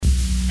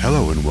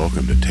Hello and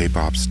welcome to Tape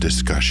Ops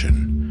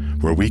Discussion,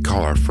 where we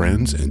call our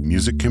friends and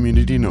music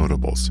community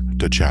notables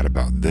to chat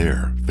about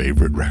their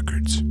favorite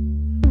records.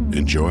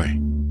 Enjoy.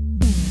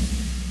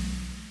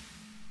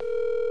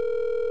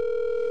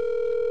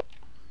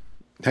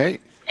 Hey.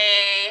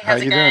 Hey, How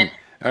how's it you going? doing?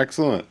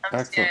 Excellent. I'm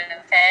just doing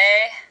Excellent.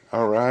 okay.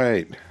 All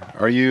right.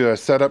 Are you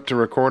set up to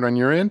record on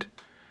your end?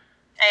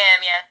 I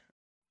am, yeah.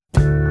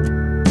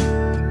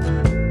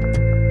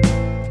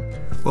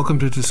 Welcome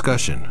to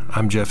Discussion.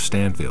 I'm Jeff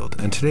Stanfield,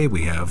 and today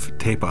we have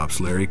Tape Ops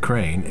Larry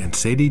Crane and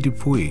Sadie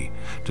Dupuis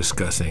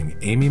discussing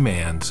Aimee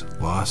Mann's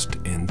Lost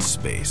in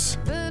Space.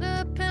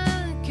 Better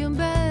pack your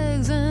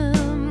bags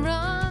and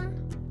run.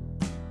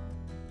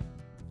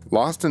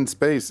 Lost in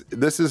Space.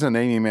 This is an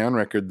Aimee Mann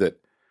record that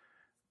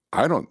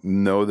I don't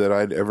know that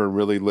I'd ever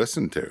really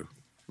listened to.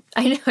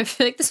 I know. I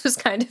feel like this was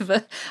kind of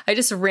I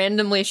just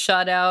randomly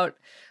shot out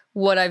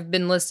what I've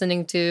been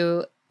listening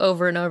to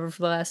over and over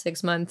for the last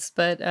 6 months.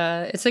 But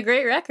it's a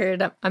great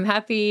record. I'm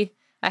happy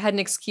I had an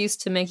excuse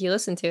to make you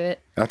listen to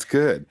it. That's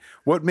good.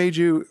 What made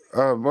you,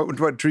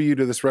 what drew you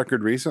to this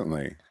record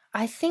recently?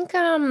 I think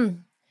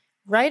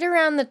right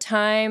around the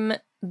time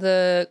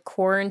the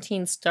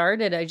quarantine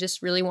started, I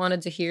just really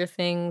wanted to hear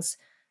things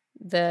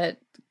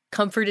that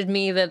comforted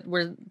me, that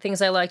were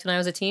things I liked when I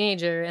was a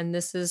teenager. And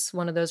this is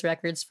one of those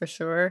records for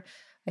sure.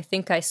 I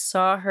think I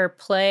saw her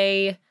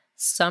play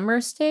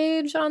Summer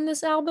Stage on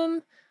this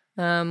album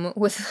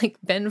with like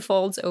Ben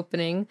Folds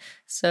opening.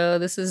 So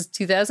this is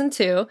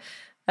 2002.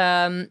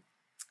 And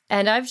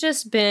I've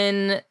just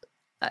been,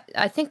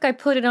 I think I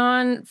put it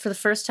on for the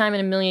first time in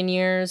a million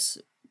years,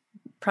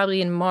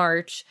 probably in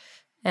March.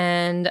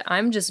 And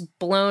I'm just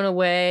blown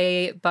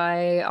away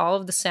by all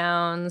of the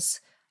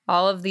sounds,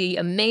 all of the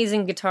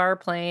amazing guitar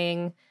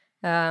playing.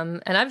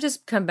 And I've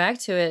just come back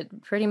to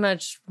it pretty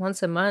much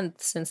once a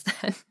month since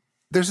then.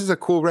 This is a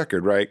cool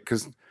record, right?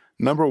 Because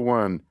number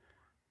one,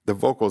 the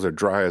vocals are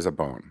dry as a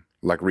bone,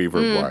 like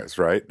reverb-wise,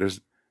 right?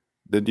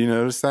 Did you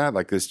notice that?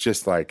 Like, it's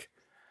just like,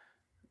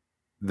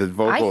 the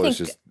vocal is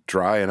just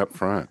dry and up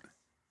front.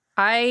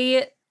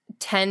 I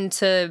tend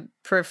to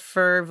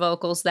prefer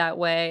vocals that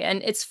way.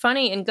 And it's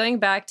funny, in going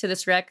back to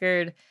this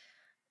record,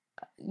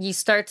 you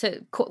start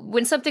to,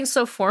 when something's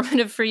so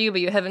formative for you, but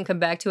you haven't come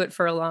back to it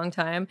for a long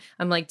time,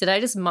 I'm like, did I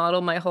just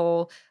model my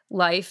whole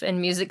life and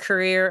music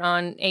career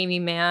on Aimee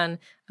Mann?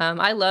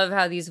 I love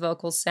how these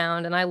vocals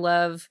sound, and I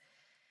love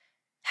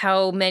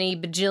how many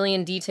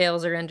bajillion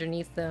details are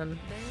underneath them.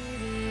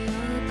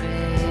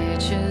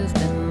 Great, you've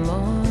been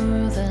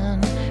more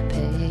than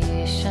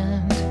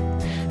patient,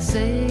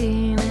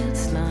 saying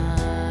it's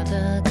not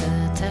a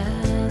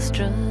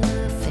catastrophe.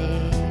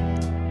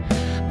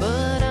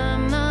 But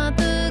I'm not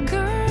the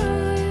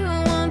girl you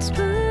once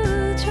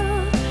put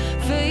your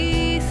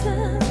faith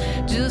in,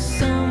 just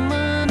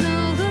someone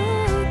who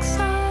looks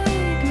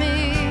like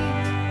me.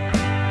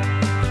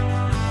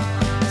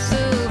 So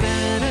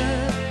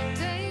better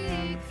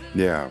take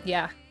the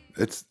Yeah.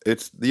 It's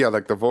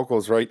like the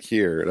vocals right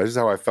here. This is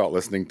how I felt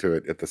listening to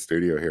it at the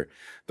studio here.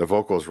 The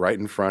vocals right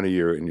in front of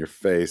you, in your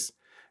face,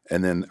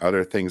 and then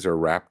other things are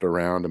wrapped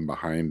around and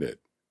behind it.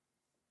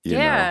 You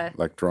know,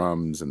 like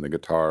drums and the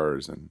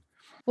guitars. And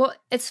well,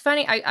 it's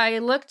funny. I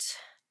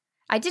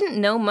didn't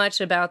know much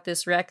about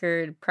this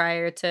record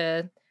prior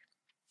to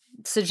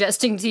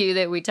suggesting to you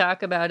that we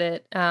talk about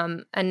it.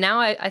 And now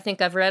I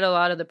think I've read a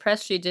lot of the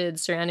press she did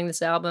surrounding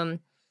this album.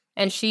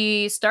 And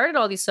she started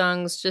all these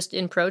songs just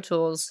in Pro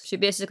Tools. She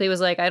basically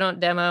was like, I don't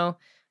demo.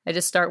 I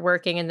just start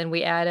working, and then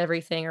we add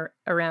everything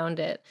around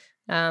it.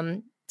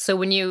 So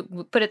when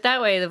you put it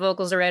that way, the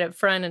vocals are right up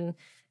front, and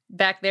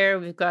back there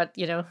we've got,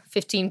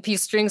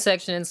 15-piece string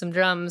section and some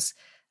drums.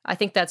 I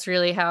think that's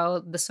really how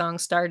the song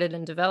started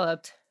and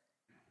developed.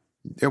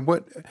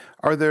 what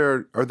are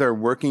there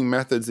working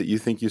methods that you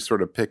think you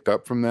sort of picked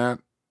up from that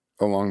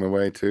along the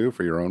way too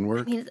for your own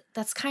work? I mean,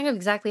 that's kind of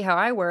exactly how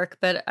I work,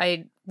 but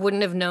I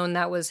wouldn't have known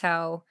that was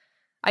how.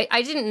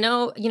 I didn't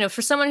know,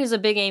 for someone who's a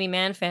big Aimee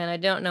Mann fan, I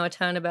don't know a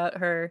ton about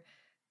her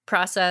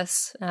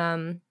process,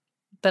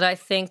 but I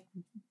think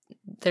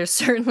there's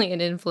certainly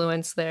an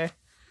influence there.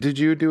 Did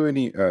you do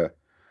any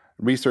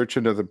research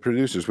into the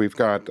producers? We've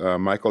got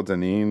Michael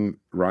Deneen,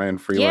 Ryan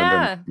Freeland,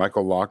 and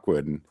Michael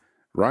Lockwood. And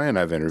Ryan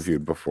I've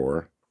interviewed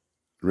before.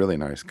 Really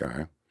nice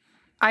guy.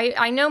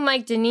 I know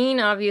Mike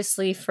Deneen,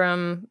 obviously,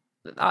 from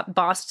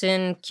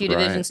Boston, Q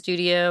Division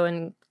Studio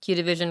and Q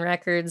Division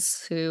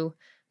Records, who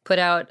put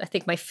out, I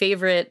think, my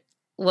favorite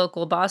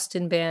local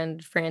Boston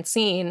band,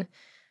 Francine,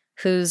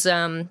 whose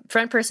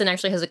front person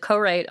actually has a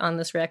co-write on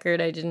this record.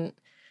 I didn't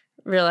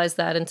realize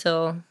that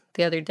until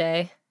the other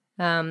day.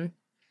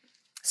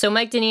 So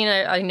Mike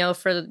Deneen, I know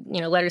for,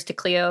 Letters to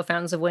Cleo,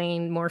 Fountains of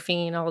Wayne,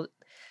 Morphine, all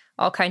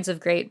kinds of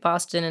great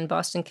Boston and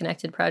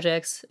Boston-connected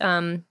projects.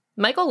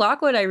 Michael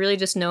Lockwood, I really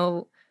just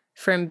know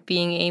from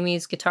being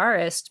Amy's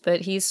guitarist,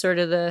 but he's sort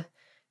of the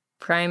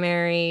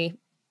primary,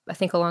 I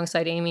think,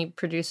 alongside Aimee,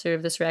 producer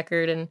of this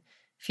record. And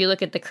if you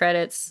look at the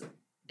credits,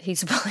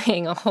 he's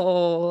playing a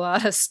whole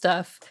lot of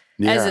stuff,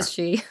 as is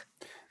she.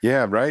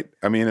 Yeah, right?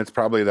 I mean, it's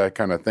probably that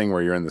kind of thing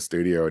where you're in the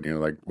studio and you're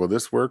like, will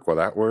this work? Will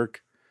that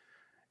work?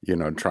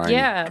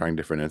 trying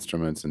different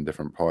instruments in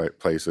different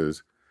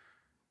places.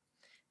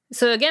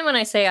 So again, when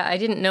I say I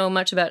didn't know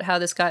much about how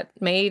this got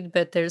made,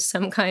 but there's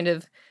some kind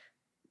of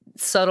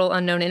subtle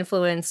unknown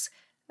influence.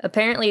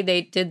 Apparently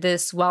they did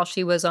this while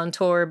she was on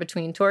tour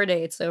between tour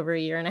dates over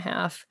 1.5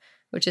 years,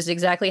 which is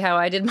exactly how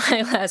I did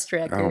my last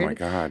record. Oh my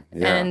God.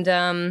 Yeah.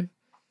 And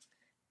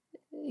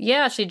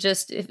she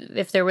just,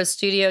 if there was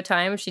studio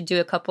time, she'd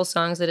do a couple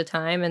songs at a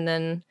time, and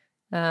then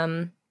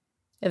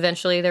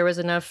eventually there was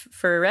enough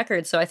for a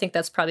record. So I think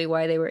that's probably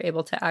why they were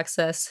able to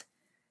access.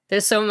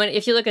 There's so many,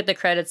 if you look at the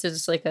credits,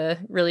 there's like a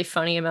really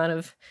funny amount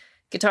of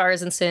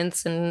guitars and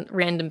synths and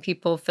random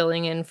people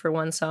filling in for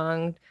one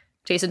song.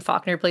 Jason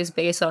Faulkner plays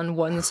bass on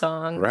one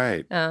song.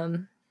 Right.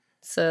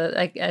 So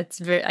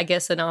it's I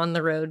guess an on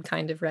the road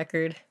kind of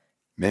record.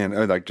 Man,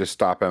 like just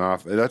stopping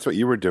off. That's what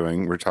you were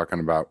doing. We're talking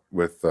about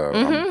with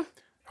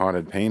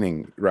Haunted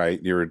Painting, right?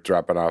 You were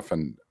dropping off,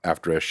 and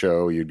after a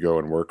show, you'd go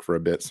and work for a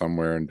bit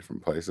somewhere in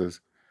different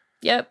places.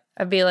 Yep.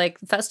 I'd be like,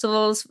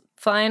 festivals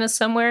flying us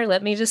somewhere.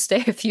 Let me just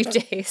stay a few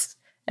days.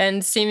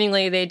 And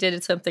seemingly they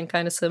did something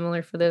kind of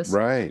similar for this.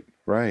 Right.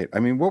 I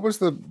mean, what was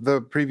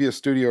the previous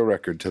studio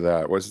record to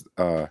that? Wasn't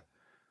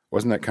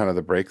that kind of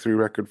the breakthrough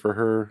record for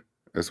her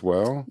as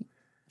well?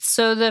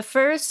 So the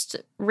first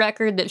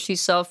record that she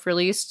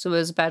self-released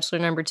was Bachelor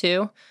Number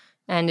 2.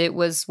 And it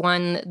was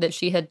one that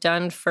she had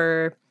done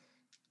for,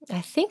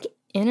 I think,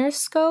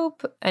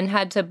 Interscope, and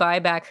had to buy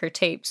back her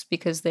tapes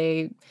because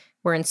they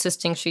were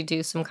insisting she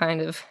do some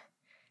kind of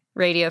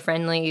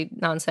radio-friendly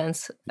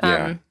nonsense.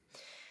 Yeah.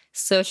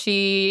 So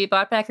she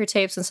bought back her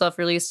tapes and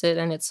self-released it,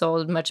 and it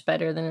sold much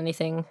better than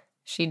anything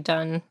she'd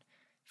done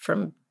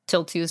from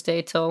Till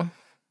Tuesday till,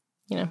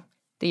 the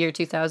year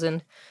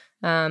 2000.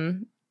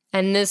 And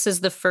this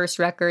is the first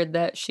record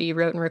that she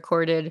wrote and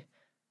recorded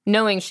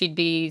knowing she'd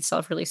be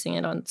self-releasing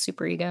it on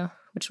Super Ego,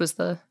 which was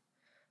the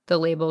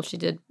label she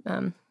did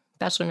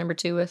Bachelor Number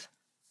 2 with.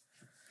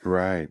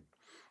 Right.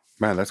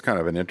 Man, that's kind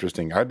of an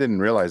interesting... I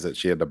didn't realize that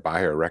she had to buy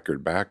her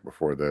record back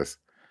before this.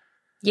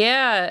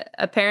 Yeah,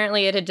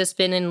 apparently it had just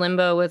been in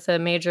limbo with a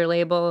major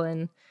label,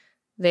 and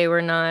they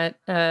were not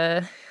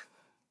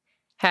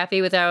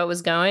happy with how it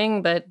was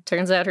going, but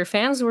turns out her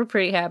fans were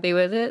pretty happy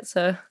with it.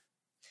 So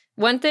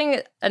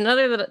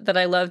another that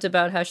I loved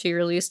about how she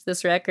released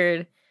this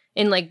record,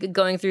 in like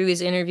going through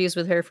these interviews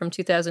with her from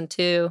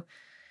 2002,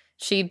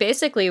 she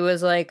basically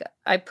was like,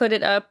 I put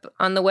it up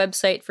on the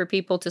website for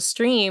people to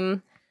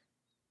stream,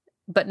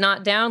 but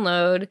not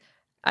download.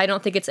 I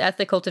don't think it's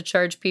ethical to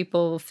charge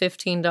people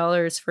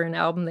 $15 for an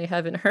album they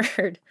haven't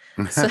heard.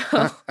 So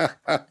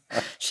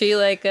she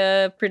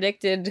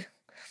predicted.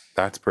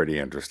 That's pretty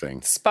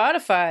interesting.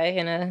 Spotify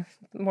in a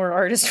more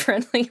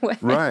artist-friendly way.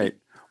 Right.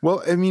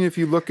 Well, I mean, if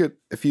you look at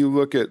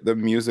the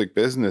music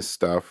business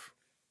stuff,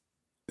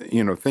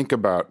 think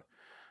about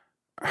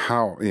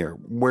how,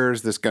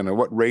 where's this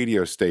what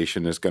radio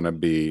station is gonna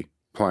be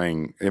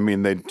playing? I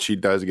mean, she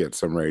does get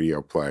some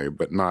radio play,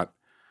 but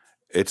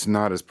it's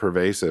not as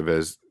pervasive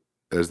as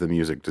the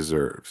music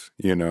deserves,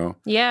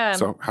 Yeah.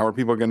 So how are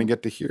people going to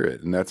get to hear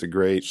it? And that's a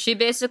great... She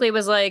basically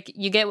was like,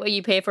 you get what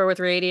you pay for with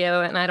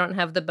radio, and I don't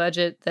have the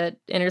budget that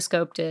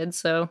Interscope did,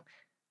 so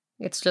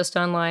it's just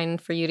online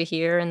for you to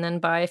hear and then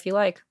buy if you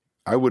like.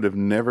 I would have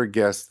never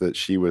guessed that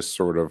she was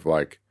sort of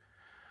like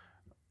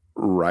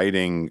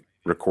recording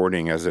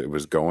as it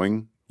was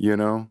going,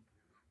 Yeah,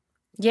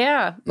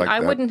 like I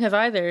wouldn't have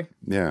either.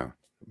 Yeah.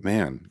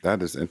 Man,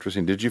 that is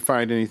interesting. Did you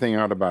find anything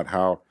out about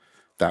how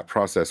that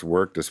process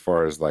worked as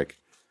far as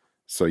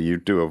so you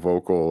do a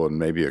vocal and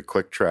maybe a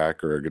click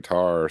track or a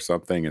guitar or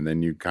something, and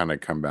then you kind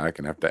of come back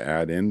and have to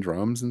add in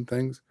drums and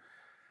things?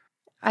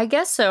 I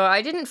guess so.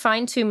 I didn't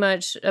find too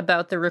much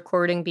about the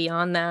recording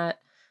beyond that.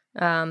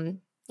 And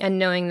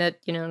knowing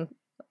that,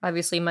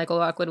 obviously Michael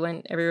Lockwood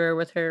went everywhere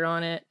with her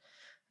on it.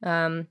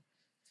 I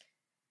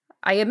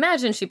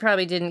imagine she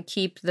probably didn't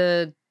keep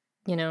the,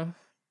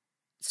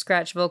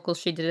 scratch vocals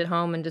she did at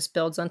home and just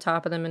builds on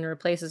top of them and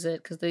replaces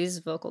it, because these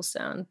vocals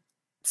sound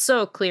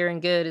so clear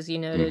and good, as you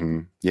noted.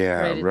 Mm-hmm.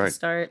 Yeah, right at the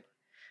start.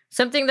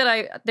 Something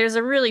that there's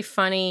a really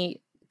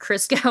funny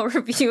Christgau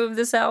review of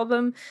this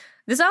album.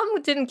 This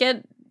album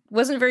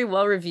wasn't very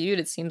well reviewed,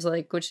 it seems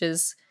like, which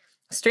is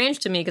strange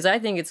to me because I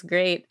think it's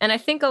great. And I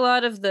think a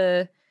lot of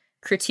the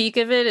critique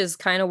of it is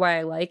kind of why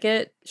I like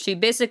it. She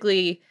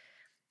basically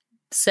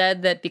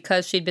said that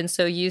because she'd been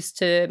so used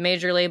to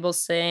major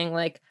labels saying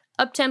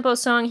up-tempo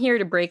song here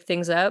to break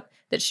things up,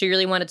 that she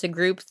really wanted to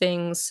group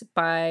things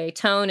by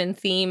tone and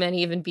theme and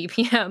even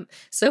BPM.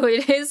 So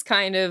it is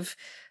kind of,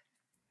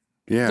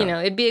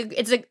 I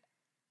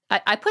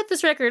put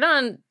this record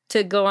on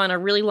to go on a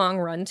really long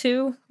run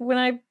to when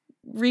I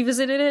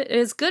revisited it.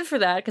 It's good for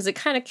that because it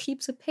kind of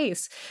keeps a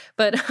pace.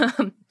 But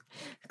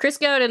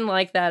Christgau didn't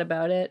like that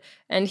about it.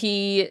 And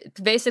he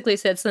basically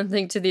said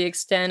something to the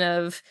extent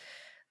of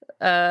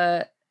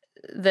that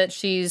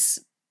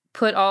she's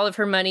put all of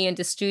her money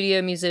into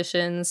studio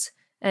musicians,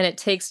 and it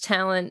takes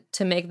talent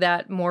to make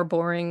that more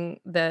boring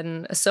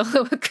than a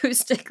solo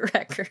acoustic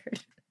record.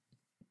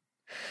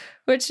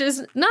 Which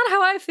is not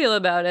how I feel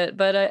about it,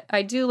 but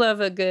I do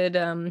love a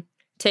good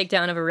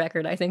takedown of a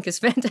record, I think, is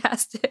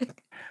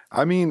fantastic.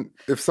 I mean,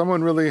 if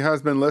someone really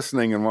has been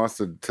listening and wants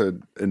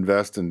to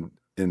invest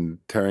in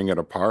tearing it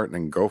apart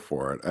and go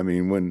for it, I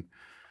mean, when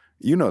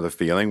you know the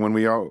feeling when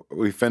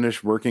we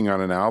finish working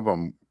on an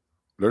album,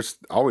 there's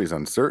always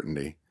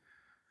uncertainty.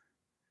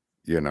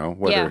 You know,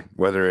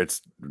 whether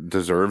it's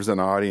deserves an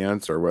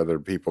audience or whether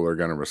people are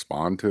going to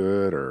respond to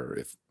it, or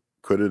if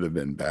could it have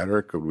been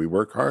better? Could we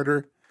work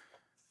harder?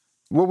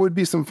 What would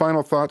be some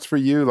final thoughts for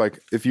you? Like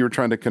if you were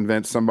trying to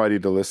convince somebody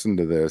to listen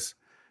to this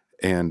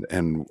and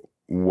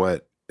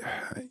what,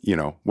 you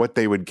know, what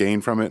they would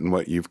gain from it and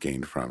what you've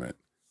gained from it.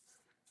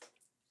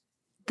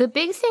 The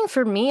big thing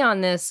for me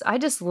on this, I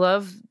just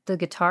love the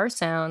guitar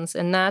sounds,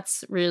 and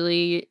that's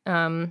really,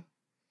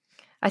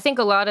 I think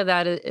a lot of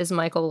that is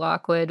Michael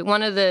Lockwood.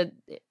 One of the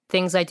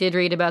things I did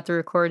read about the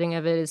recording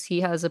of it is he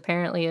has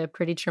apparently a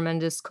pretty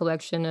tremendous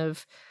collection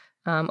of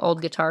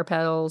old guitar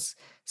pedals.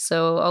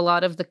 So a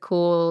lot of the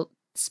cool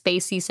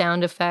spacey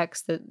sound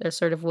effects that are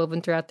sort of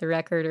woven throughout the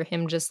record are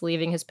him just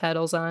leaving his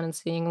pedals on and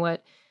seeing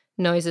what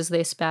noises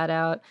they spat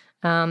out.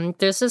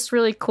 There's this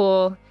really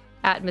cool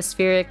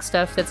atmospheric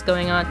stuff that's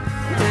going on.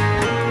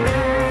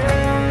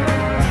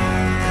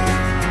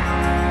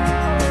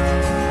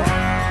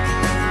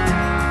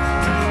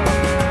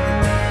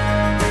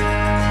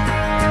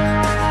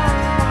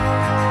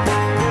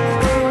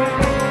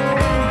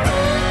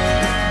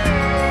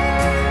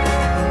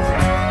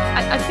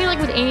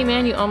 Aimee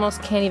Mann, you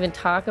almost can't even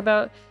talk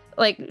about,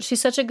 like,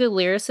 she's such a good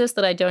lyricist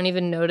that I don't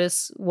even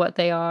notice what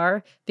they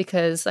are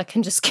because I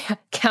can just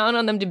count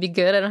on them to be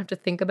good. I don't have to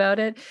think about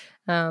it.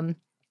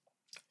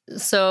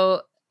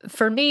 So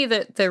for me,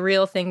 the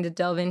real thing to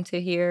delve into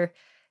here,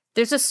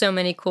 there's just so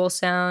many cool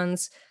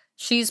sounds.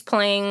 She's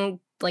playing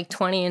like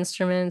 20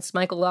 instruments.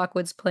 Michael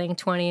Lockwood's playing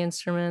 20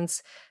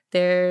 instruments.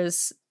 The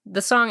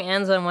song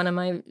ends on one of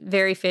my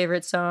very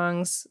favorite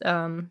songs.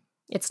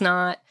 It's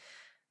not...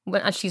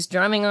 When she's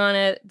drumming on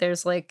it,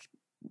 there's like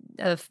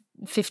a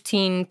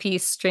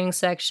 15-piece string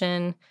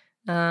section.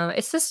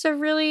 It's just a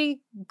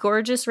really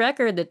gorgeous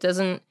record that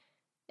doesn't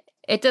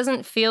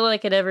feel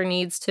like it ever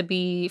needs to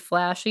be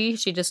flashy.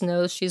 She just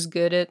knows she's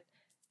good at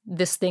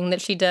this thing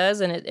that she does,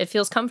 and it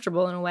feels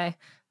comfortable in a way.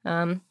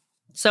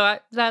 So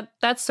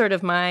that's sort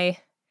of my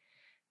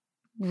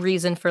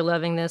reason for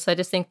loving this. I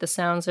just think the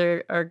sounds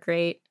are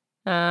great.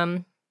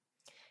 And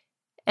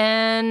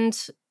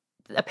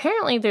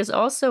apparently there's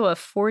also a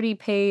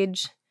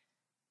 40-page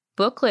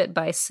booklet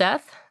by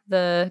Seth,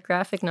 the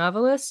graphic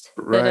novelist.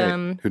 Right,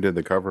 that, who did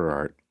the cover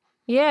art.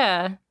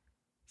 Yeah.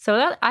 So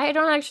that I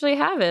don't actually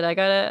have it. I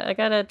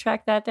gotta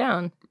track that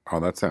down. Oh,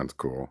 that sounds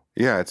cool.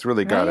 Yeah, it's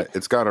really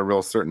it's got a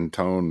real certain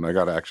tone. I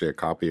got actually a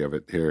copy of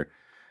it here.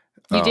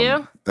 You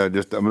do?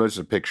 Just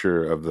a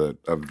picture of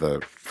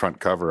the front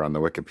cover on the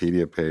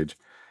Wikipedia page.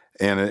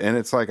 And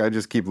it's like I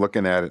just keep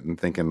looking at it and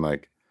thinking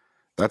like,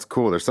 that's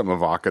cool. There's something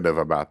evocative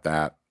about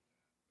that.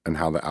 And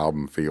how the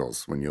album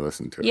feels when you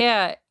listen to it.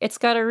 Yeah, it's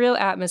got a real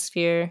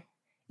atmosphere.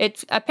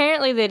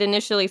 Apparently they'd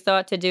initially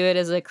thought to do it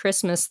as a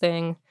Christmas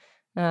thing,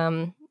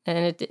 and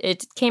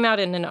it came out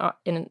in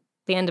the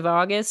end of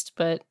August.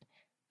 But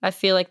I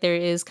feel like there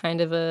is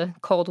kind of a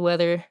cold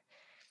weather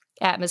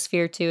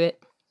atmosphere to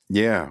it.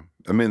 Yeah,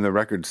 I mean the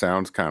record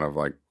sounds kind of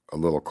like a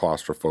little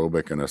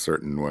claustrophobic in a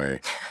certain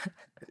way.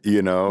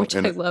 You know, which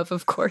I love,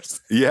 of course.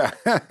 Yeah.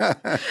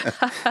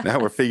 Now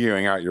we're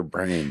figuring out your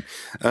brain.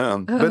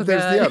 But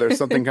there's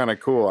something kind of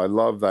cool. I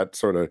love that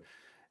sort of,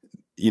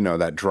 you know,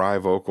 that dry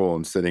vocal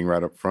and sitting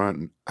right up front.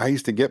 And I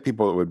used to get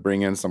people that would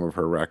bring in some of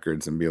her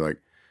records and be like,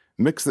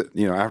 mix it,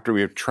 you know, after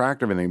we have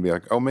tracked everything, be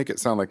like, oh, make it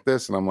sound like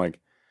this. And I'm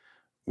like,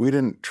 we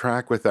didn't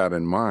track with that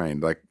in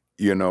mind. Like,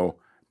 you know,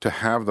 to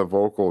have the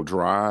vocal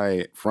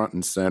dry front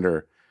and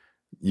center,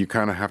 you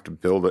kind of have to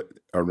build it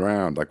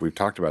around, like we've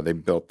talked about, they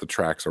built the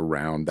tracks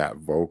around that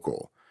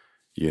vocal,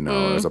 you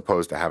know, as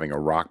opposed to having a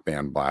rock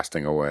band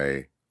blasting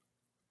away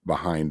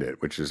behind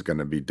it, which is going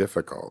to be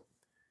difficult,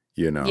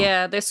 you know?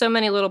 Yeah, there's so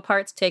many little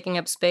parts taking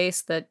up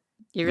space that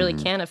you really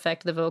can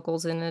affect the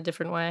vocals in a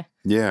different way.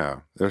 Yeah,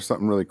 there's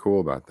something really cool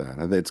about that.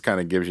 And it kind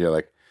of gives you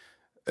like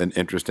an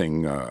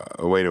interesting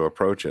a way to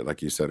approach it.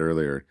 Like you said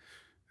earlier,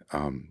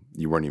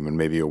 you weren't even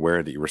maybe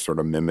aware that you were sort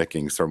of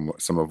mimicking some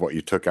of what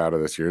you took out of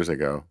this years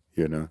ago,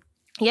 you know?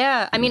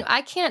 Yeah, I mean,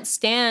 I can't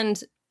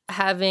stand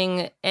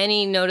having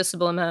any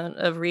noticeable amount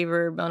of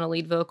reverb on a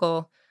lead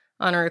vocal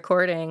on a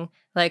recording.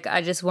 Like,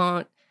 I just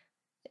won't.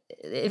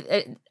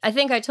 I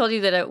think I told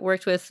you that I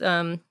worked with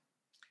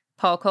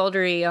Paul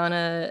Caldery on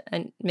a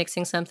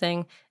mixing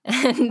something,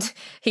 and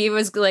he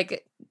was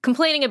like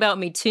complaining about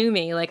me to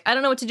me. Like, I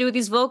don't know what to do with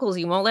these vocals.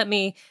 You won't let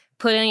me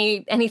put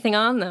anything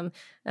on them.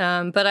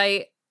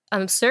 But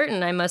I'm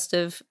certain I must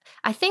have.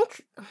 I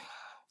think.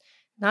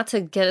 Not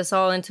to get us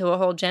all into a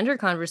whole gender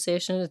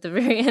conversation at the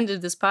very end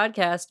of this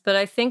podcast, but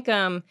I think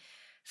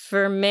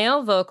for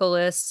male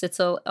vocalists, it's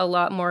a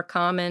lot more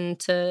common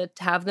to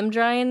have them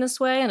dry in this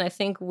way. And I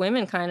think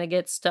women kind of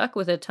get stuck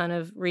with a ton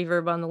of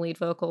reverb on the lead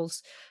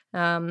vocals.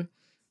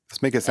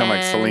 Let's make it sound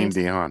like Celine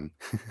Dion.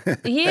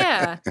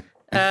 Yeah.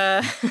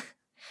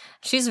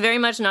 She's very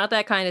much not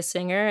that kind of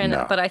singer, and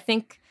No. but I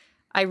think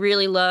I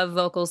really love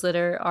vocals that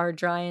are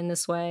dry in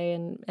this way,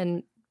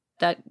 and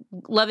that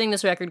loving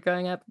this record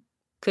growing up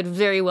could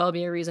very well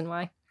be a reason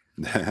why.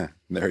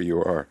 There you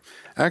are.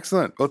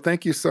 Excellent. Well,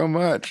 thank you so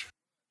much.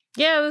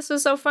 Yeah, this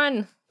was so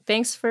fun.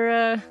 Thanks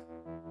for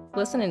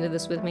listening to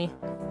this with me.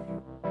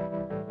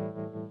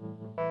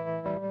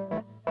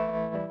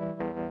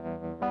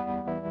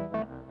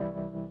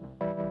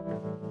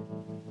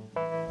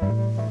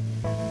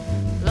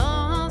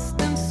 Lost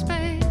in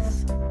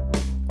space,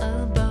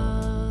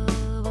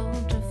 above or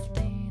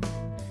drifting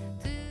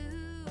to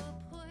a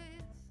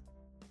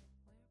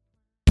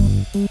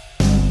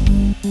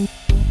place.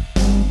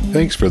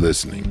 Thanks for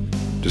listening.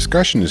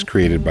 Discussion is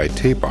created by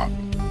Tape Op,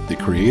 the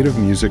creative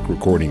music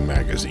recording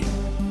magazine.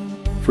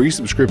 Free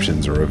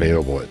subscriptions are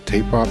available at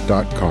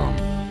tapeop.com,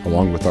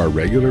 along with our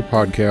regular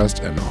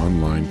podcast and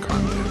online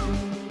content.